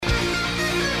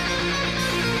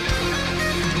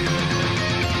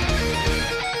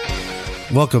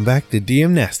Welcome back to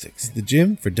DM-Nastics, the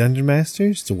gym for dungeon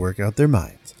masters to work out their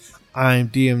minds. I'm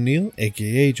DM Neil,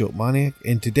 aka Jolt Maniac,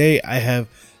 and today I have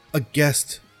a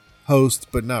guest host,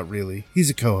 but not really. He's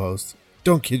a co-host.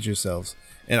 Don't kid yourselves,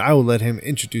 and I will let him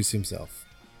introduce himself.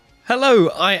 Hello,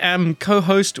 I am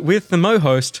co-host with the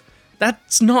mo-host.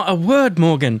 That's not a word,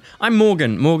 Morgan. I'm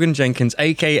Morgan Jenkins,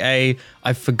 aka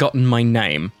I've forgotten my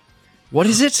name. What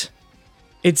is it?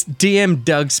 It's DM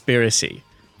Dougspiracy.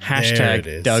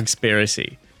 Hashtag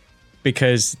Dougspiracy.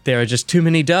 Because there are just too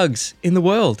many Dougs in the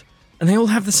world, and they all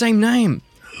have the same name.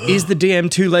 Is the DM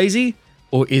too lazy,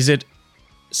 or is it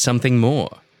something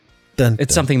more?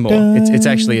 It's something more.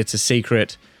 It's a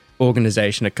secret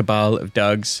organization, a cabal of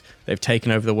Dougs. They've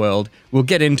taken over the world. We'll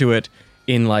get into it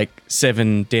in like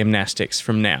 7 DM-Nastics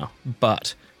from now,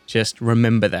 but just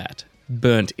remember that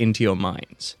burnt into your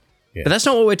minds. Yes. But that's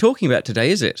not what we're talking about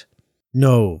today, is it?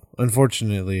 No,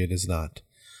 unfortunately it is not,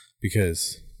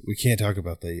 because we can't talk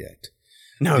about that yet.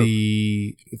 No.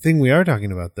 The thing we are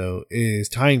talking about, though, is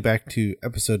tying back to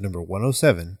episode number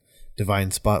 107,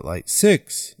 Divine Spotlight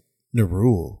 6,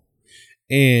 Nerul.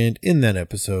 And in that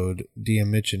episode, DM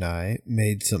Mitch and I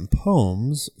made some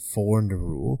poems for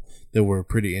Nerul that were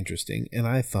pretty interesting, and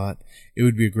I thought it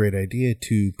would be a great idea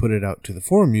to put it out to the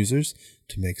forum users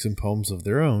to make some poems of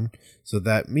their own. So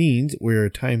that means we're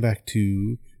tying back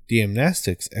to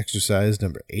DM-Nastics exercise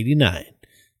number 89,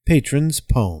 Patrons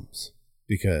Poems,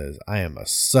 because I am a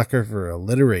sucker for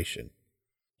alliteration.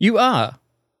 You are.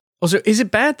 Also, is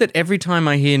it bad that every time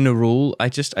I hear Nerul, I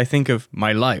think of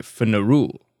my life for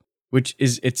Nerul, which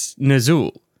is, it's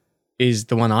Nazul, is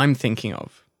the one I'm thinking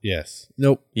of. Yes.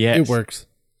 Nope. Yes. It works.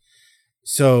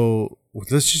 So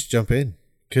let's just jump in,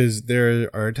 because there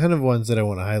are a ton of ones that I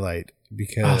want to highlight,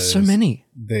 because so many.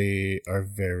 They are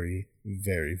very,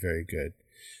 very, very good.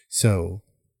 So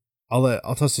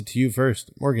I'll toss it to you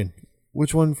first, Morgan.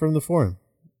 Which one from the forum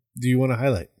do you want to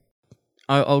highlight?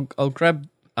 I'll grab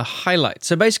a highlight.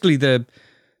 So basically,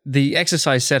 the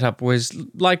exercise setup was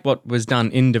like what was done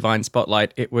in Divine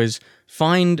Spotlight. It was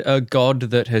find a god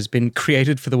that has been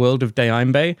created for the world of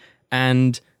Deimbe,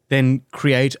 and then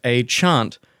create a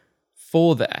chant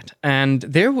for that. And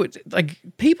there would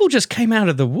people just came out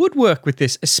of the woodwork with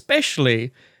this,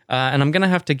 especially. And I'm going to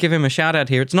have to give him a shout out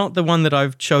here. It's not the one that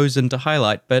I've chosen to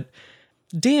highlight, but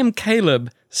DM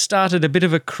Caleb started a bit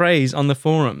of a craze on the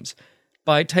forums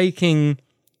by taking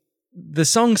the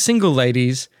song Single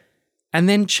Ladies and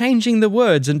then changing the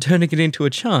words and turning it into a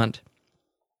chant.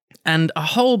 And a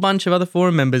whole bunch of other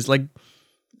forum members, like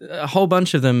a whole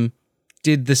bunch of them,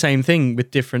 did the same thing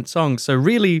with different songs. So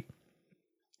really,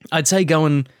 I'd say go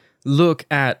and look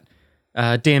at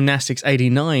DM-Nastics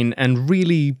 89 and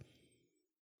really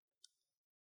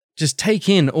just take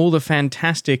in all the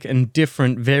fantastic and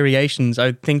different variations.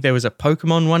 I think there was a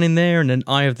Pokemon one in there, and an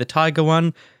Eye of the Tiger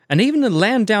one, and even a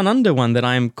Land Down Under one that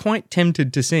I am quite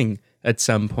tempted to sing at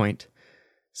some point.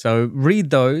 So read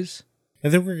those. I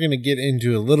think we're going to get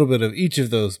into a little bit of each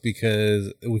of those,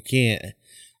 because we can't.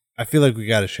 I feel like we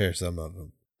got to share some of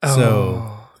them. Oh.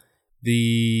 So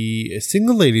the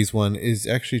Single Ladies one is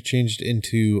actually changed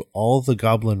into All the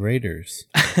Goblin Raiders.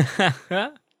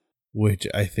 Which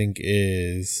I think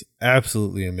is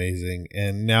absolutely amazing.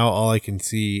 And now all I can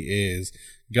see is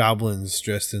goblins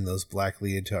dressed in those black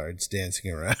leotards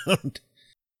dancing around.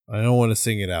 I don't want to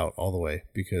sing it out all the way,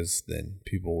 because then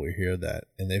people will hear that,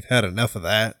 and they've had enough of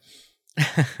that.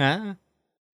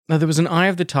 No, there was an Eye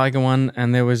of the Tiger one,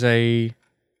 and there was a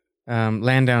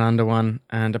Land Down Under one,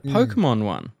 and a Pokemon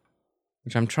one,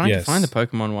 which I'm trying to find the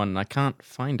Pokemon one, and I can't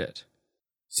find it.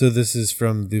 So this is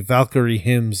from the Valkyrie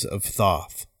Hymns of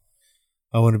Thoth.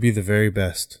 I want to be the very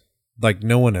best, like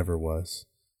no one ever was.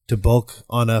 To bulk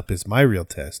on up is my real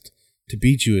test. To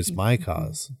beat you is my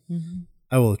cause.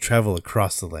 I will travel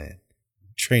across the land,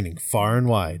 training far and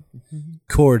wide.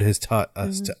 Cord has taught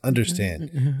us to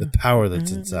understand the power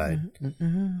that's inside.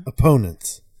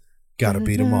 Opponents, gotta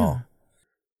beat them all.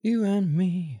 You and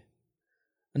me.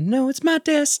 I know it's my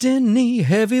destiny.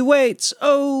 Heavyweights,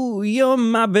 oh, you're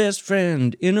my best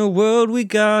friend. In a world we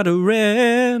gotta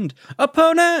rend.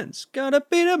 Opponents, gotta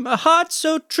beat 'em. A heart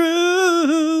so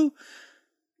true.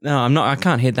 No, I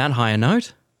can't hit that higher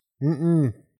note.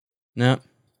 No.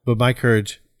 But my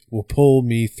courage will pull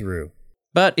me through.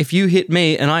 But if you hit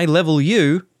me and I level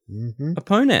you,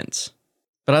 opponents.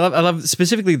 But I love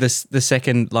specifically the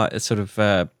second sort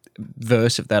of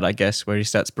verse of that, I guess, where he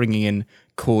starts bringing in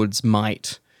Cord's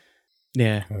might.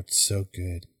 Yeah, that's so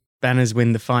good. Banners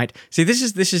win the fight. See, this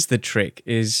is the trick: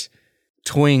 is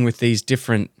toying with these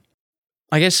different,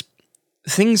 I guess,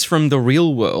 things from the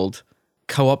real world,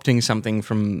 co-opting something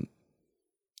from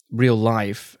real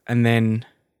life, and then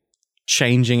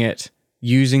changing it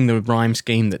using the rhyme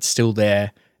scheme that's still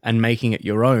there and making it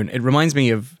your own. It reminds me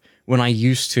of when I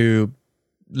used to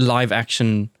live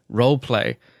action role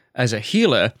play as a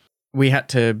healer. We had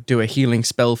to do a healing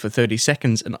spell for 30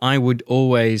 seconds, and I would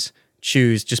always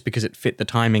choose, just because it fit the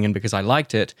timing and because I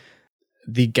liked it,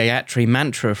 the Gayatri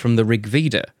mantra from the Rig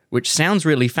Veda, which sounds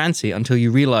really fancy until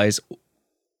you realize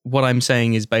what I'm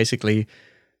saying is basically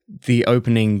the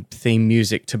opening theme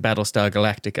music to Battlestar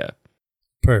Galactica.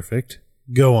 Perfect.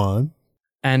 Go on.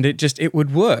 And it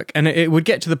would work. And it would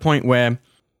get to the point where,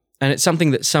 and it's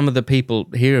something that some of the people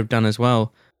here have done as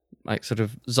well, like sort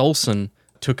of Zolson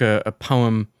took a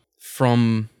poem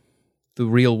from the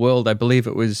real world. I believe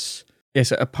it was,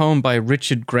 yes, a poem by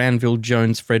Richard Granville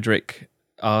Jones Frederick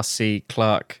R.C.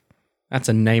 Clarke. That's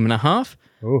a name and a half.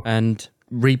 Oh. And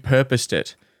repurposed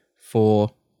it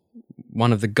for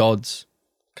one of the gods.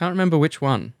 Can't remember which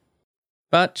one.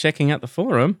 But checking out the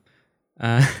forum,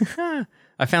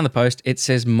 I found the post. It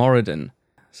says Moradin.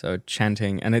 So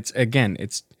chanting. And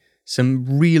it's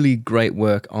some really great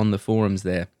work on the forums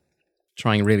there.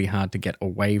 Trying really hard to get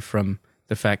away from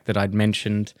the fact that I'd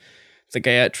mentioned the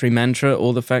Gayatri mantra,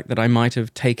 or the fact that I might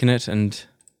have taken it and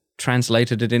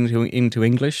translated it into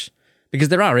English, because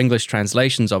there are English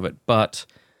translations of it, but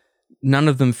none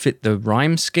of them fit the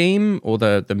rhyme scheme or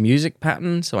the music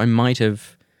pattern, so I might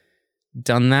have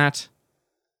done that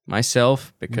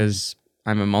myself because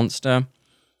I'm a monster.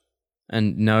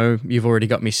 And no, you've already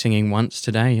got me singing once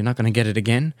today. You're not going to get it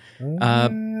again.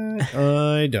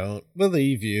 I don't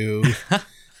believe you.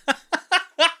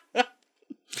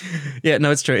 Yeah,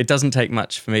 no, it's true. It doesn't take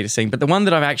much for me to sing. But the one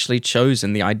that I've actually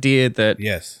chosen, the idea that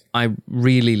I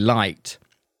really liked,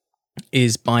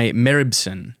 is by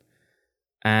Meribson.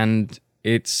 And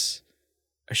it's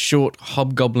a short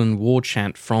hobgoblin war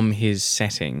chant from his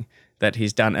setting that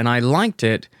he's done. And I liked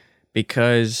it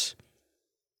because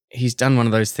he's done one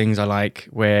of those things I like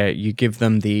where you give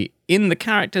them in the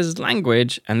character's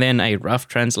language and then a rough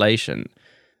translation.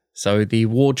 So the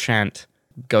war chant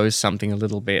goes something a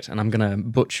little bit, and I'm going to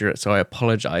butcher it, so I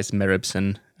apologize,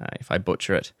 Meribson, if I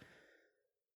butcher it.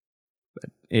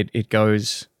 But it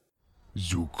goes...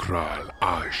 Zukral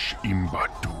ash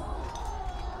imbatu,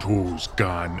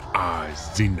 Tozgan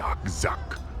az zinak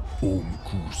zak,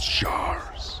 omkus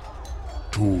shars,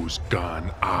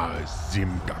 Tozgan az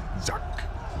zimdak zak,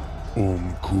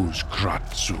 omkus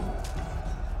kratsu,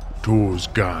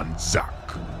 Tozgan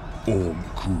zak,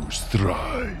 omkus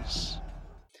thrice.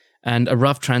 And a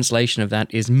rough translation of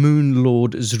that is, Moon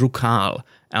Lord Zrukal,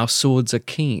 our swords are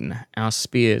keen, our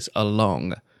spears are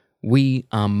long, we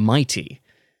are mighty.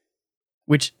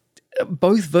 Which,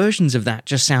 both versions of that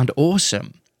just sound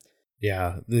awesome.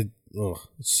 Yeah,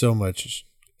 so much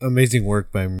amazing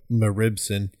work by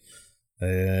Meribson.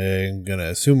 I'm going to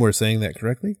assume we're saying that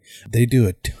correctly. They do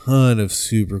a ton of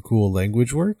super cool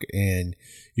language work, and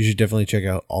you should definitely check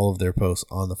out all of their posts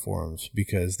on the forums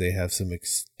because they have some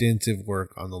extensive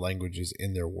work on the languages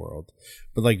in their world.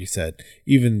 But like you said,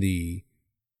 even the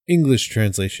English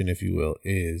translation, if you will,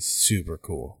 is super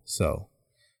cool. So,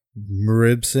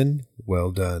 Meribson,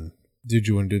 well done. Did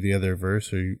you want to do the other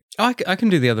verse? Or I can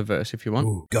do the other verse if you want.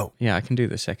 Ooh, go. Yeah, I can do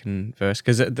the second verse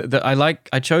because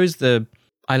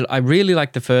I really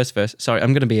like the first verse. Sorry,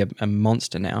 I'm going to be a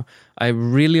monster now. I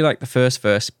really like the first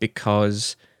verse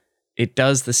because it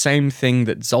does the same thing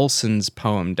that Zolson's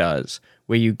poem does,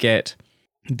 where you get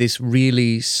this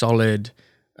really solid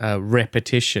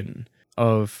repetition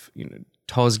of,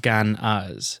 Tozgan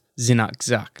az, Zinak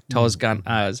zak, Tozgan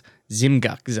az,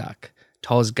 Zimgak zak,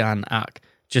 Tozgan ak.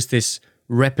 Just this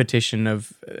repetition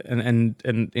of, and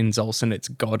in Zolson it's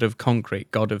God of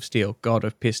concrete, God of steel, God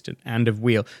of piston, and of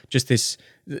wheel. Just this,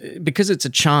 because it's a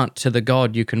chant to the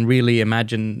god, you can really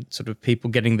imagine sort of people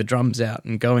getting the drums out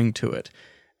and going to it.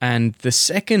 And the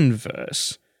second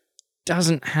verse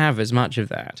doesn't have as much of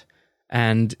that.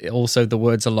 And also the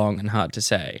words are long and hard to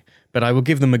say. But I will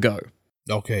give them a go.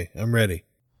 Okay, I'm ready.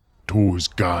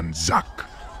 Tozgan zak,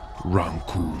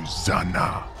 ranku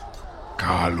zana,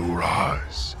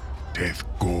 kaluraz,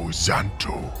 tethko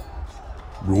zanto,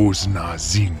 rosna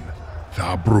zin,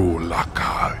 thabro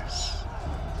lakaz,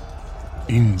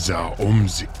 inza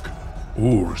omzik,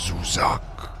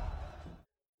 orzuzak.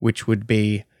 Which would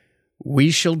be,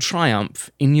 we shall triumph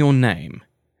in your name.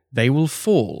 They will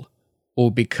fall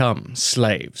or become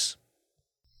slaves.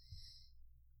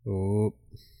 Oh,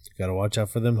 gotta watch out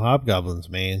for them hobgoblins,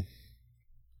 man.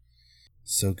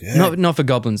 So good. Not for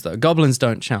goblins, though. Goblins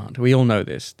don't chant. We all know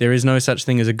this. There is no such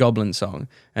thing as a goblin song,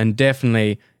 and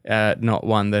definitely not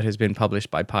one that has been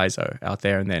published by Paizo out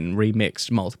there and then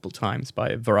remixed multiple times by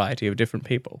a variety of different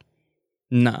people.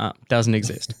 Nah, doesn't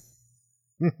exist.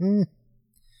 Nope.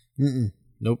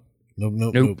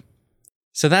 Nope.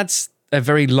 So that's a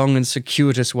very long and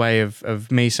circuitous way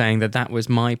of me saying that was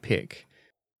my pick,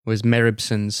 was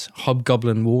Meribson's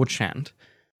Hobgoblin War Chant.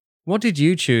 What did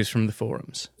you choose from the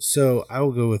forums? So I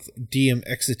will go with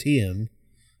DM-Nastics.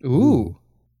 Ooh.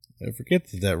 I forget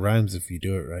that rhymes if you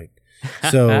do it right.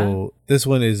 So this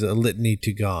one is a litany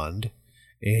to Gond,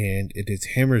 and it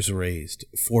is hammers raised,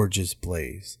 forges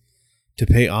blaze, to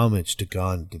pay homage to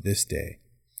Gond this day.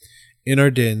 In our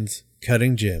dens,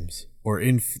 cutting gems, or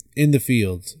in the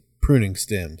fields, pruning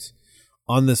stems.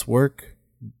 On this work,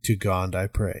 to Gond I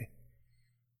pray.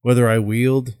 Whether I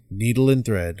wield needle and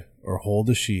thread, or hold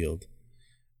a shield,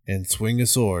 and swing a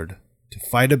sword, to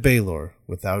fight a Balor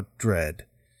without dread,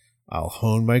 I'll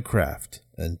hone my craft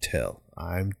until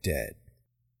I'm dead.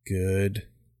 Good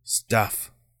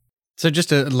stuff. So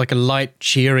just a light,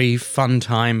 cheery, fun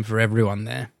time for everyone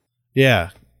there. Yeah,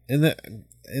 and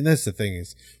that's the thing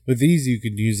is, with these you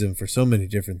could use them for so many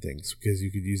different things, because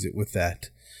you could use it with that,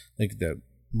 like the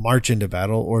march into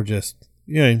battle, or just,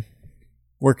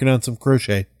 working on some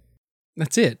crochet.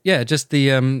 That's it. Yeah, just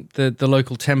the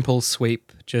local temple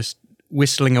sweep, just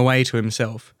whistling away to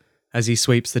himself as he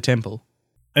sweeps the temple.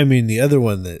 I mean, the other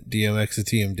one that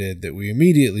DM-Nastics did that we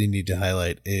immediately need to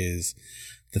highlight is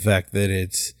the fact that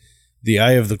it's the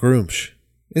Eye of the Groomsh.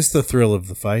 It's the thrill of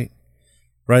the fight,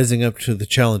 rising up to the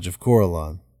challenge of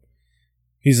Corellon.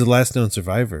 He's the last known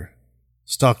survivor,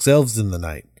 stalks elves in the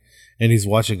night, and he's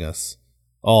watching us,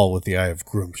 all with the Eye of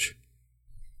Groomsh.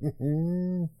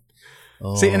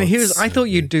 See, and I thought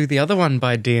you'd do the other one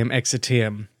by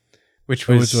DM-Nastics, which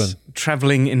was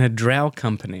traveling in a drow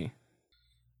company.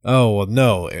 Oh, well,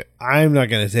 no, I'm not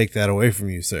going to take that away from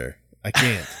you, sir. I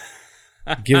can't.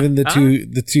 Given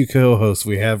the two co-hosts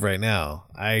we have right now,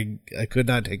 I could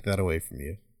not take that away from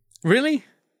you. Really?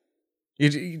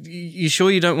 You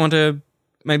sure you don't want to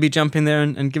maybe jump in there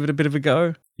and give it a bit of a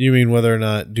go? You mean whether or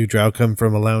not do drow come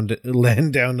from a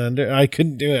land down under? I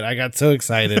couldn't do it. I got so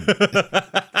excited.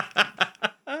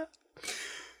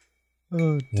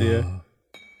 Oh, dear.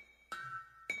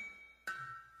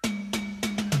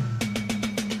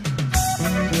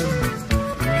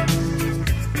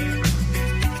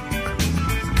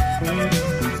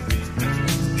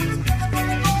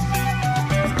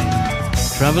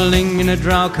 Traveling in a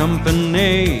drow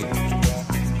company,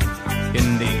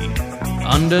 in the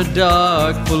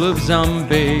underdark full of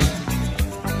zombies,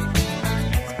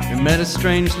 we met a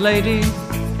strange lady,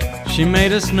 she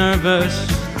made us nervous.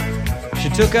 She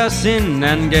took us in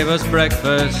and gave us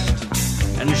breakfast,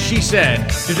 and she said,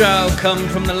 "The drow come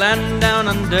from the land down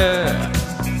under,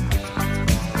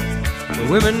 where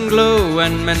women glow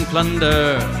and men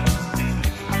plunder.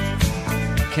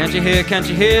 Can't you hear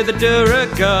the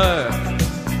Duragar?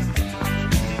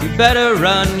 You better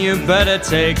run, you better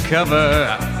take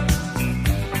cover."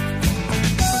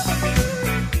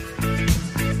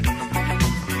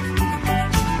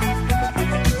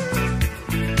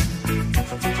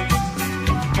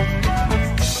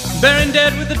 Buried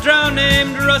dead with a drow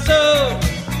named Russell.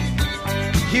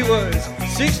 He was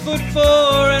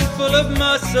 6'4" and full of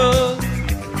muscle.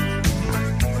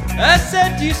 I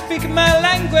said, "Do you speak my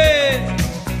language?"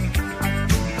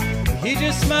 He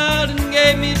just smiled and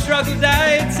gave me a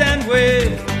troglodyte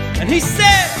sandwich. And he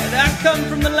said, "I come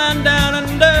from the land down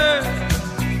under,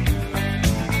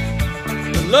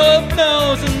 the Lobe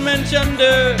Nose and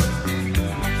Menchunder.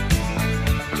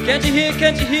 Can't you hear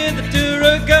the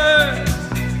Duragar?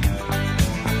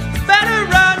 Better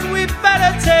run, we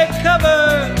better take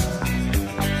cover."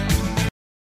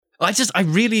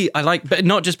 I like, but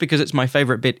not just because it's my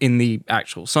favorite bit in the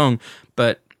actual song,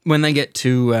 but when they get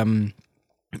to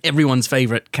everyone's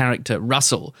favorite character,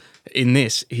 Russell, in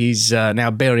this, he's now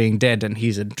burying dead and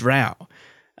he's a drow.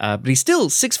 But he's still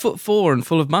 6'4" and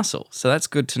full of muscle, so that's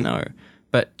good to know.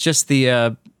 But just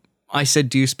the, I said,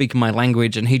 "Do you speak my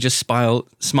language?" and he just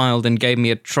smiled and gave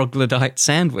me a troglodyte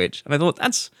sandwich. And I thought,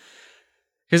 that's...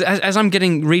 Because as I'm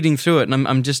reading through it, and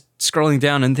I'm just scrolling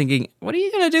down and thinking, what are you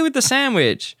going to do with the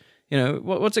sandwich?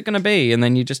 What's it going to be? And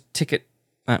then you just tick it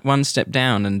one step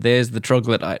down, and there's the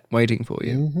troglodyte waiting for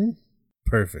you. Mm-hmm.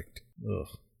 Perfect. Ugh.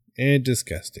 And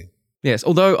disgusting. Yes,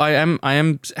 although I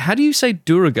am. How do you say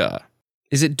Duragar?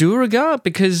 Is it Duragar?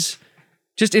 Because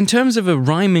just in terms of a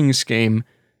rhyming scheme,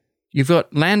 you've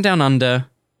got land down under,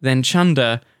 then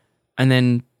chunder, and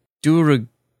then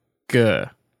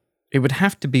Duragar. It would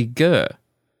have to be gur,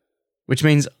 which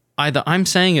means either I'm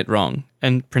saying it wrong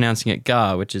and pronouncing it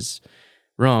gar, which is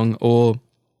wrong, or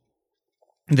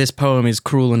this poem is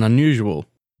cruel and unusual.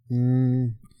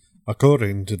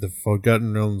 According to the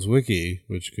Forgotten Realms wiki,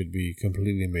 which could be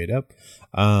completely made up,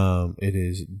 it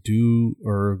is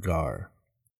Duragar.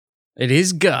 It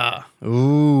is Ga.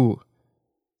 Ooh.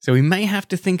 So we may have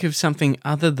to think of something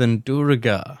other than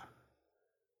Durga.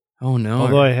 Oh no.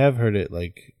 Although I have heard it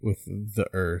like with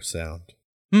the sound.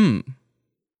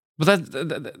 But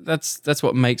that's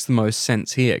what makes the most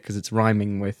sense here, because it's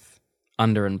rhyming with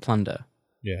under and plunder.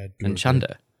 Yeah. And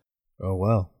chunder. Oh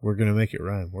well, we're gonna make it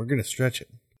rhyme. We're gonna stretch it.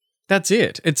 That's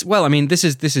it. This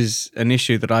is an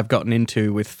issue that I've gotten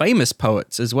into with famous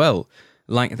poets as well,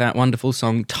 like that wonderful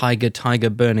song "Tiger,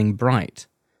 Tiger, Burning Bright."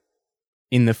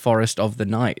 In the forest of the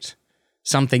night,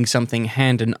 something, something,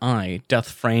 hand and eye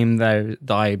doth frame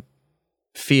thy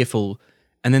fearful,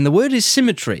 and then the word is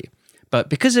symmetry. But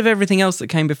because of everything else that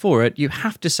came before it, you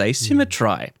have to say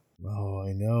symmetry. Oh,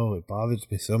 I know. It bothers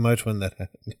me so much when that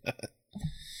happens.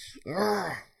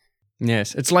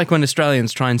 Yes, it's like when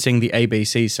Australians try and sing the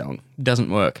ABC song. It doesn't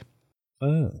work.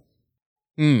 Oh.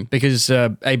 Because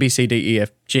A, B, C, D, E,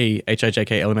 F, G, H, I, J,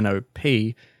 K, L, M, N, O,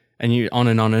 P, and you on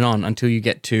and on and on until you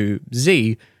get to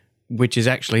Z, which is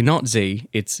actually not Z,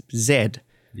 it's Z.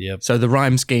 Yep. So the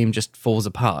rhyme scheme just falls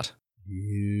apart.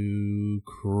 You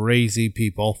crazy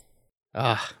people.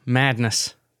 Ah,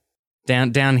 madness.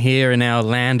 Down here in our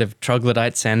land of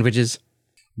troglodyte sandwiches.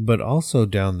 But also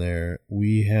down there,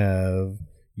 we have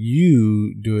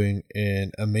you doing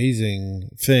an amazing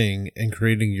thing and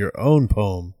creating your own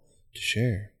poem to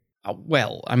share.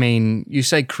 Well, I mean, you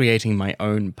say creating my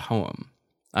own poem.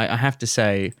 I have to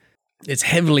say, it's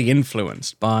heavily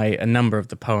influenced by a number of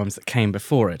the poems that came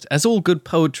before it, as all good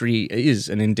poetry is,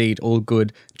 and indeed all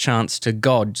good chants to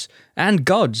gods, and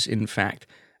gods, in fact.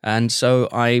 And so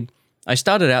I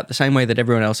started out the same way that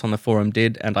everyone else on the forum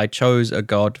did, and I chose a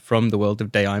god from the world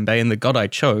of Deimbe, and the god I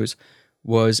chose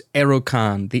was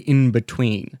Erokan, the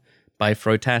In-Between, by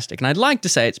Frotastic. And I'd like to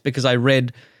say it's because I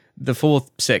read the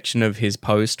fourth section of his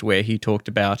post where he talked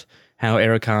about how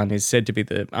Erokan is said to be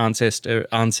the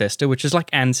ancestor, which is like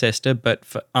ancestor, but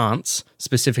for aunts,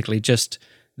 specifically just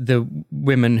the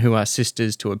women who are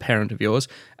sisters to a parent of yours.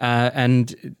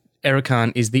 And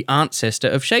Erokan is the ancestor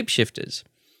of shapeshifters.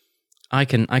 I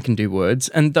can do words,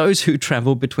 and those who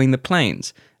travel between the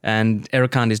planes. And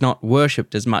Erokan is not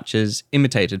worshipped as much as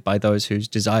imitated by those whose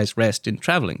desires rest in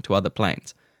traveling to other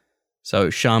planes.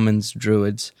 So shamans,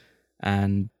 druids,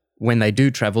 and when they do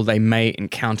travel, they may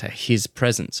encounter his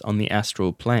presence on the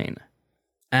astral plane.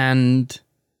 And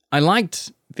I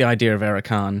liked the idea of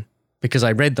Erokan because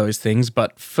I read those things,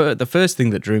 but the first thing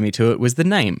that drew me to it was the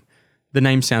name. The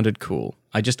name sounded cool.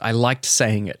 I liked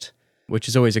saying it, which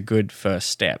is always a good first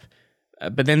step.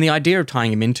 But then the idea of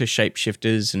tying him into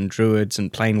shapeshifters and druids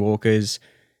and planewalkers,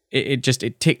 it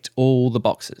ticked all the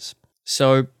boxes.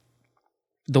 So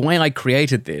the way I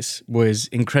created this was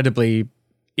incredibly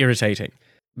irritating.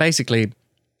 Basically,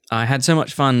 I had so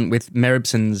much fun with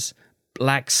Meribson's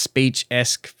black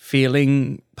speech-esque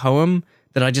feeling poem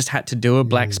that I just had to do a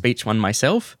black speech one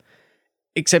myself.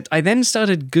 Except I then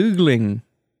started Googling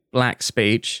black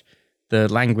speech, the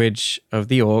language of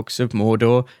the orcs of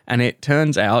Mordor, and it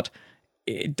turns out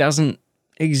it doesn't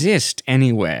exist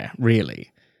anywhere,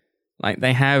 really. Like,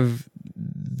 they have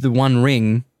the One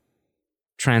Ring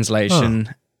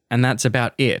translation, and that's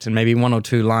about it, and maybe one or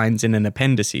two lines in an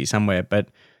appendice somewhere, but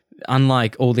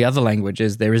unlike all the other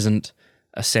languages, there isn't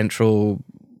a central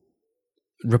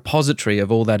repository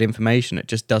of all that information. It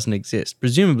just doesn't exist.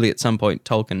 Presumably at some point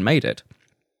Tolkien made it,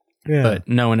 but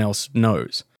no one else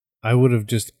knows. I would have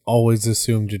just always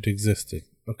assumed it existed.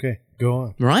 Okay, go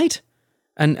on. Right?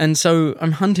 And so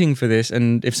I'm hunting for this,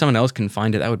 and if someone else can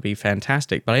find it, that would be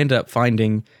fantastic. But I ended up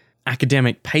finding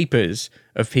academic papers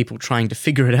of people trying to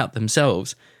figure it out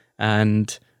themselves.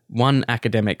 And one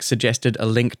academic suggested a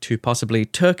link to possibly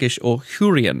Turkish or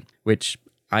Hurrian, which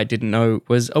I didn't know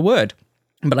was a word.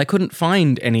 But I couldn't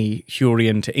find any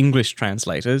Hurrian to English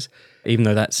translators, even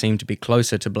though that seemed to be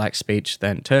closer to black speech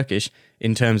than Turkish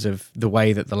in terms of the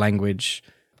way that the language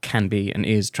can be and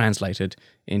is translated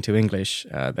into English.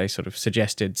 They sort of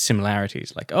suggested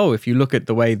similarities, like, oh, if you look at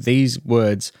the way these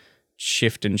words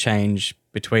shift and change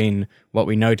between what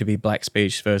we know to be black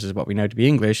speech versus what we know to be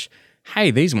English,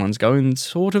 hey, these ones go in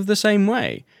sort of the same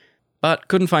way. But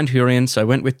couldn't find Hurrian, so I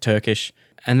went with Turkish,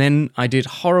 and then I did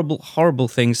horrible, horrible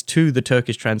things to the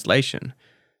Turkish translation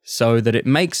so that it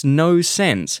makes no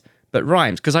sense but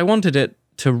rhymes, because I wanted it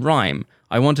to rhyme.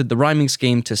 I wanted the rhyming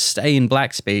scheme to stay in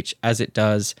black speech as it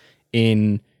does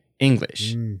in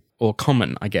English, or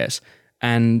common, I guess.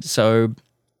 And so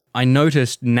I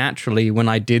noticed naturally when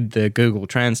I did the Google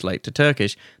Translate to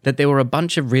Turkish that there were a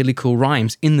bunch of really cool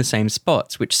rhymes in the same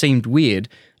spots, which seemed weird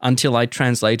until I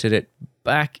translated it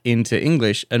back into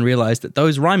English and realized that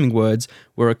those rhyming words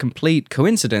were a complete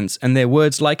coincidence, and they're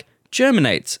words like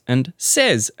germinates and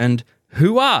says and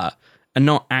who are. are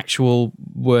not actual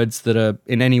words that are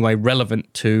in any way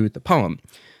relevant to the poem.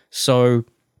 So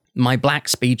my black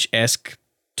speech-esque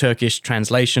Turkish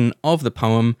translation of the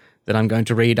poem that I'm going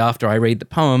to read after I read the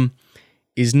poem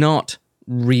is not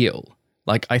real.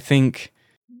 Like, I think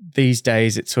these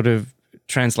days it sort of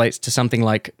translates to something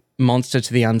like monster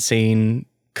to the unseen,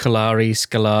 Kalari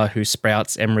Scalar who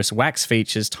sprouts Emrys wax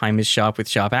features, time is sharp with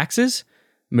sharp axes,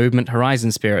 movement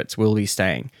horizon spirits will be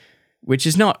staying, which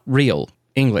is not real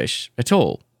English at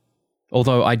all.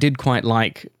 Although I did quite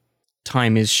like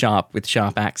time is sharp with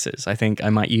sharp axes. I think I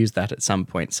might use that at some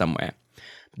point somewhere.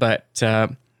 But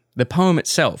the poem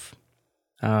itself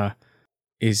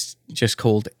is just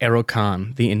called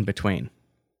Erokan, the In-Between.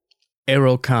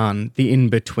 Erokan, the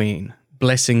In-Between,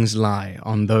 blessings lie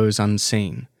on those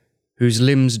unseen, whose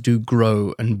limbs do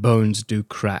grow and bones do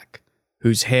crack,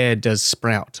 whose hair does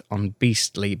sprout on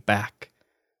beastly back,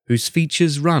 whose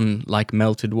features run like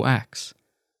melted wax,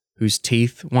 whose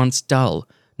teeth once dull,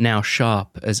 now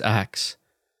sharp as axe,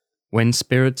 when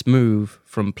spirits move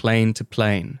from plane to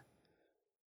plane,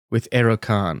 with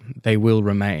Erokan they will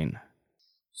remain.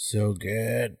 So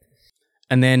good.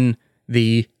 And then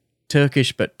the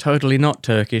Turkish but totally not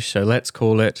Turkish, so let's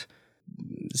call it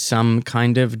some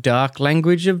kind of dark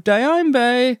language of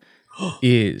Dayimbe,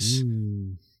 is...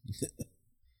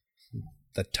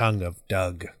 The tongue of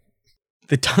Doug.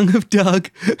 The tongue of Doug.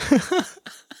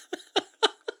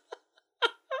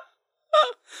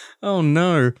 Oh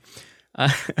no.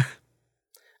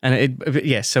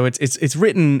 So it's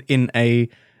written in a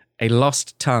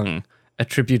lost tongue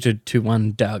attributed to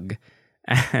one Doug,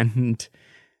 and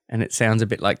it sounds a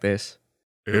bit like this.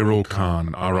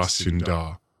 Erokan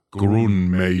arasinda, grun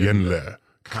meyenle,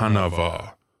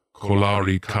 kanava,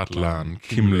 kolari katlan,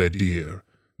 kimledir,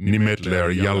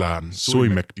 nimetler yalan,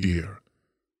 soymekdir,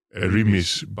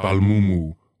 erimis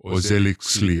balmumu, ozelik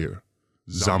slir,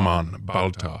 zaman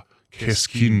balta,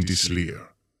 keskin dislir,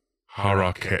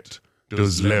 haraket,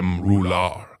 dezlem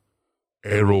rular,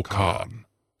 Erokan,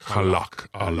 kalak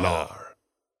alar.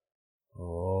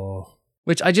 Oh.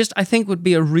 Which I think would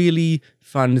be a really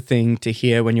fun thing to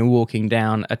hear when you're walking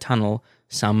down a tunnel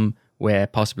somewhere,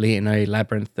 possibly in a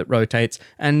labyrinth that rotates,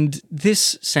 and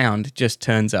this sound just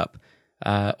turns up.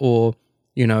 Or,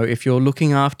 if you're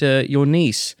looking after your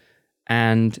niece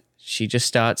and she just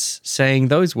starts saying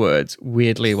those words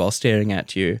weirdly while staring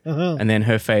at you, and then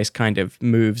her face kind of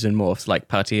moves and morphs like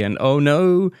putty, and oh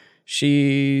no,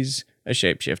 she's a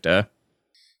shapeshifter.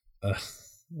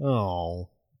 Oh.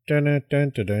 Dun, dun,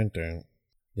 dun, dun, dun, dun.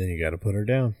 Then you gotta put her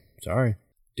down. Sorry.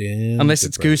 Unless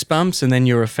it's Goosebumps and then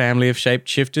you're a family of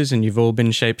shapeshifters and you've all been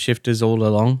shapeshifters all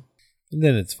along. And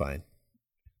then it's fine.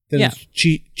 Then it's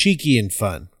cheeky and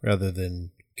fun rather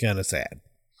than kind of sad.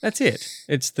 That's it.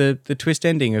 It's the twist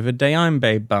ending of a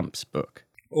Dayimbe Bumps book.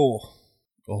 Oh,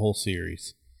 a whole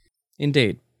series.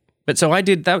 Indeed. But so I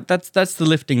did that. That's the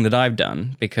lifting that I've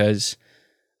done, because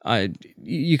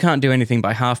you can't do anything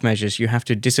by half measures. You have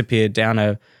to disappear down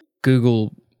a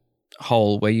Google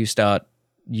hole where you start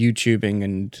YouTubing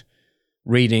and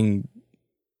reading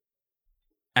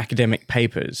academic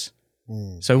papers.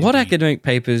 So what academic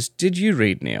papers did you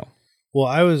read, Neil? Well,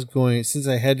 I was going, since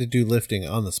I had to do lifting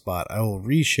on the spot, I will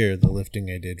reshare the lifting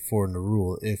I did for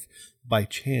Narul if by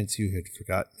chance you had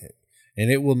forgotten it.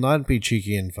 And it will not be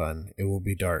cheeky and fun. It will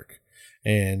be dark.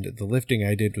 And the lifting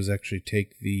I did was actually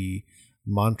take the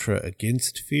mantra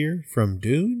against fear from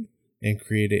Dune and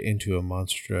create it into a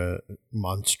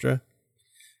monstra.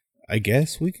 I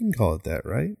guess we can call it that,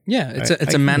 right? Yeah,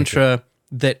 it's a mantra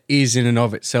that is in and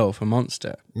of itself a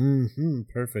monster.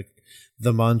 Perfect.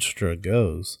 The monstra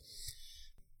goes,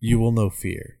 you will know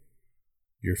fear.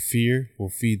 Your fear will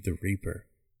feed the reaper.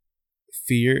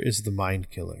 Fear is the mind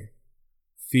killer.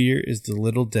 Fear is the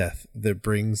little death that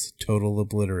brings total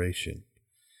obliteration.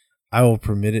 I will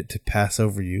permit it to pass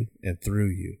over you and through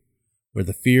you. Where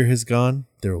the fear has gone,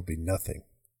 there will be nothing.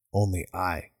 Only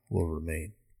I will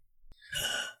remain.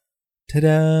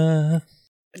 Ta-da!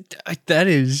 That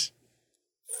is...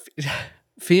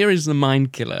 Fear is the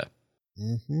mind killer.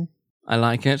 Mm-hmm. I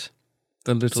like it.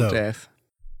 The little death.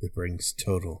 It brings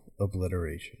total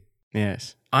obliteration.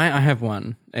 Yes. I have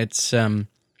one. It's,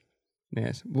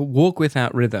 yes. Walk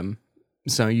without rhythm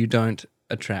so you don't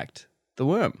attract the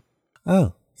worm.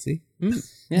 Oh, see?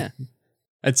 Yeah.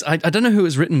 I don't know who it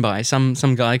was written by. Some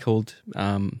guy called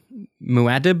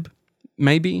Muad'Dib,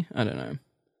 maybe? I don't know.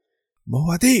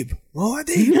 Muad'Dib!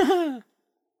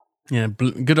 Yeah,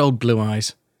 good old Blue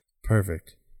Eyes.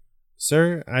 Perfect.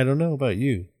 Sir, I don't know about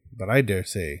you, but I dare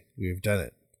say we have done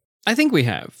it. I think we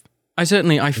have. I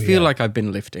feel like I've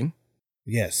been lifting.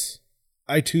 Yes.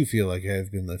 I too feel like I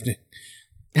have been lifting.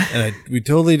 And we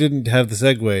totally didn't have the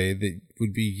segue that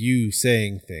would be you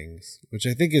saying things, which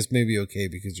I think is maybe okay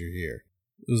because you're here.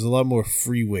 It was a lot more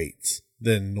free weights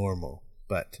than normal,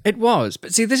 but It was.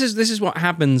 But see, this is what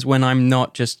happens when I'm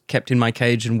not just kept in my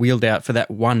cage and wheeled out for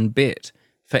that one bit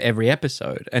for every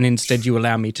episode, and instead you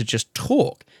allow me to just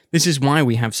talk. This is why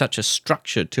we have such a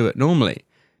structure to it normally,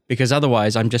 because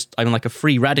otherwise I'm like a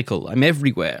free radical. I'm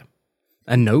everywhere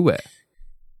and nowhere.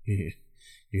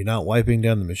 you're not wiping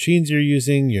down the machines you're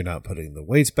using. You're not putting the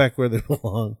weights back where they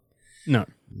belong. No.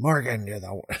 Morgan, you're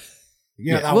the worst.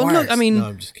 Well, look, I mean, No,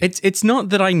 I'm just kidding. it's not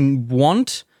that I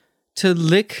want to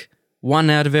lick 1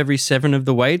 out of every 7 of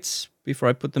the weights before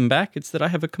I put them back. It's that I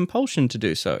have a compulsion to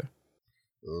do so.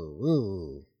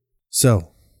 So,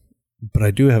 but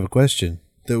I do have a question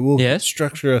that will Yes?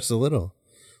 structure us a little.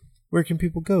 Where can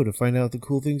people go to find out the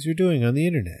cool things you're doing on the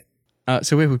internet?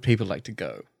 So where would people like to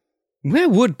go? Where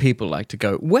would people like to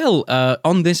go? Well,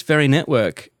 on this very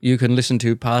network, you can listen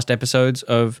to past episodes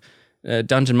of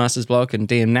Dungeon Master's Block and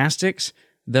DM-Nastics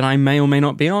that I may or may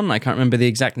not be on. I can't remember the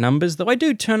exact numbers, though I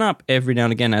do turn up every now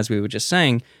and again, as we were just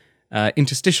saying,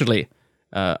 interstitially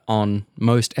on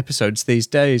most episodes these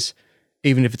days,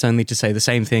 even if it's only to say the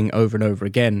same thing over and over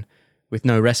again with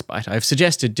no respite. I've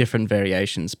suggested different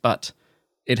variations, but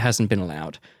it hasn't been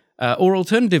allowed. Or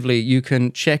alternatively, you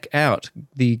can check out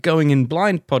the Going In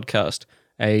Blind podcast,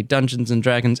 a Dungeons &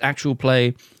 Dragons actual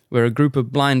play where a group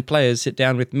of blind players sit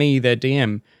down with me, their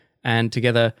DM, and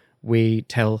together we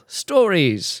tell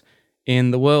stories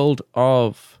in the world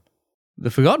of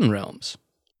the Forgotten Realms.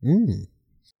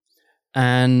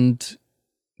 And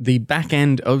the back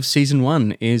end of Season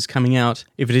 1 is coming out,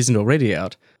 if it isn't already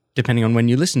out, depending on when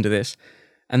you listen to this.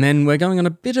 And then we're going on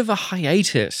a bit of a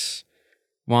hiatus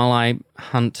while I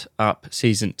hunt up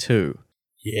Season 2.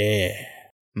 Yeah.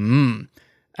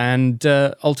 And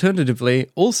alternatively,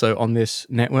 also on this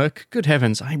network, good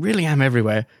heavens, I really am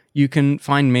everywhere. You can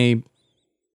find me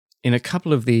in a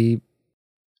couple of the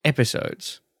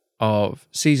episodes of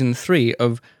Season 3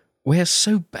 of We're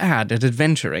So Bad at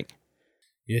Adventuring.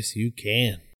 Yes, you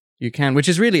can. You can, which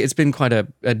is really, it's been quite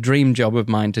a dream job of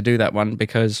mine to do that one,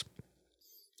 because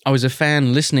I was a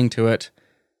fan listening to it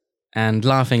and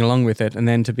laughing along with it, and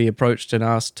then to be approached and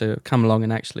asked to come along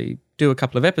and actually do a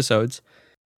couple of episodes.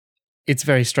 It's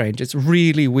very strange. It's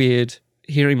really weird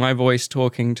hearing my voice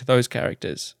talking to those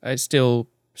characters. I still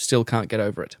can't get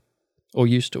over it or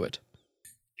used to it.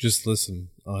 Just listen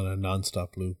on a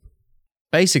nonstop loop.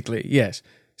 Basically, yes.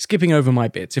 Skipping over my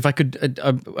bits. If I could,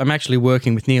 I'm actually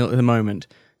working with Neil at the moment,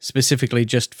 specifically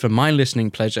just for my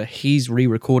listening pleasure. He's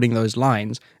re-recording those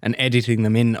lines and editing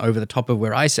them in over the top of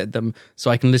where I said them,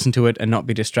 so I can listen to it and not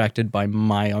be distracted by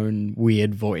my own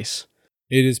weird voice.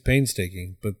 It is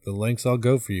painstaking, but the lengths I'll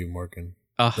go for you, Morgan.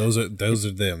 Those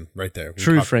are them right there.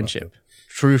 True friendship.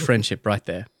 True friendship right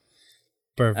there.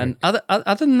 Perfect. And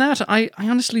other than that, I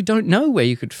honestly don't know where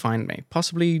you could find me.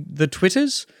 Possibly the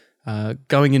Twitters.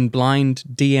 Going In Blind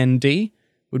DND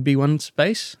would be one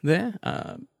space there.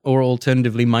 Or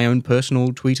alternatively, my own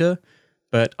personal Twitter,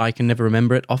 but I can never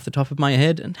remember it off the top of my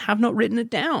head and have not written it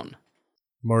down.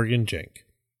 Morgan Jenk.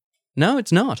 No,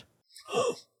 it's not.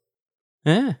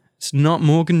 Yeah, it's not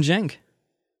Morgan Jenk.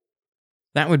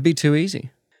 That would be too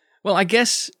easy. Well, I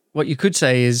guess what you could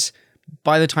say is,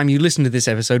 by the time you listen to this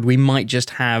episode, we might just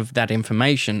have that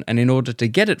information, and in order to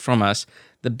get it from us,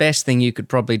 the best thing you could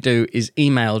probably do is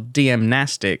email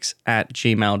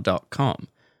dmnastics@gmail.com.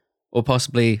 Or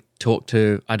possibly talk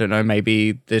to, I don't know,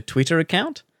 maybe the Twitter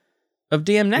account of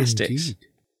DM-Nastics. Indeed.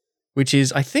 Which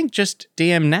is, I think, just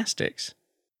DM-Nastics.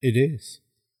 It is.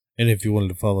 And if you wanted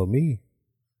to follow me,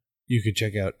 you could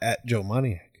check out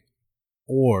 @JoeMoniac.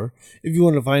 Or if you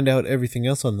want to find out everything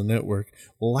else on the network,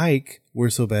 like We're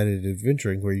So Bad at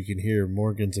Adventuring, where you can hear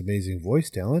Morgan's amazing voice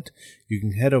talent, you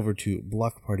can head over to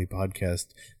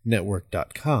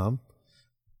blockpartypodcastnetwork.com.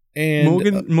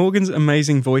 And Morgan's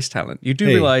amazing voice talent. You do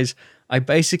realize I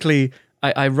basically,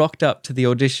 I rocked up to the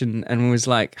audition and was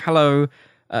like, hello,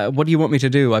 what do you want me to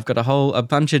do? I've got a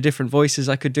bunch of different voices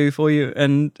I could do for you.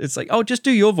 And it's like, oh, just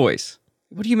do your voice.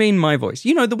 What do you mean my voice?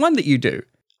 You know, the one that you do.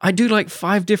 I do like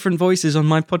 5 different voices on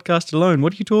my podcast alone.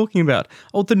 What are you talking about?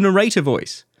 Oh, the narrator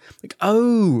voice. Like,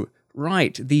 oh,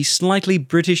 right. The slightly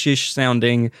Britishish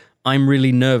sounding, I'm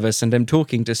really nervous and I'm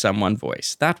talking to someone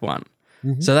voice. That one.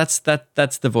 Mm-hmm. So that's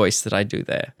the voice that I do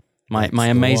there. My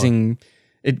amazing,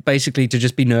 it basically to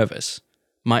just be nervous.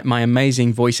 My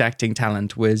amazing voice acting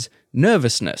talent was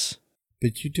nervousness.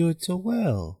 But you do it so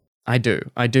well. I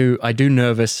do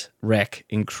nervous wreck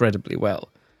incredibly well.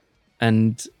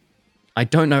 And I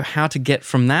don't know how to get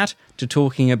from that to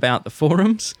talking about the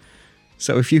forums.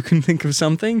 So if you can think of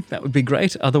something, that would be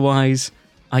great. Otherwise,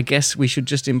 I guess we should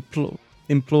just implore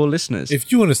listeners.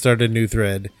 If you want to start a new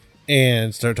thread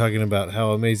and start talking about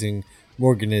how amazing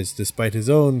Morgan is despite his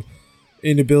own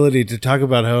inability to talk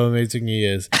about how amazing he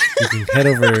is, you can head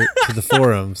over to the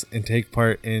forums and take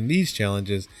part in these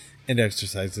challenges and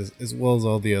exercises, as well as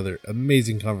all the other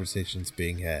amazing conversations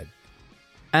being had.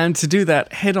 And to do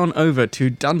that, head on over to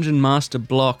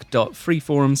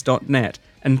dungeonmasterblock.freeforums.net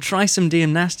and try some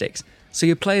DM-Nastics, so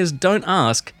your players don't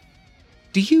ask,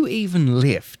 do you even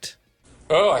lift?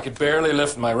 Oh, I could barely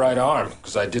lift my right arm,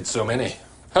 because I did so many.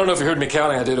 I don't know if you heard me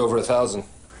counting, I did over 1,000.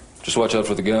 Just watch out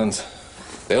for the guns.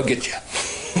 They'll get you.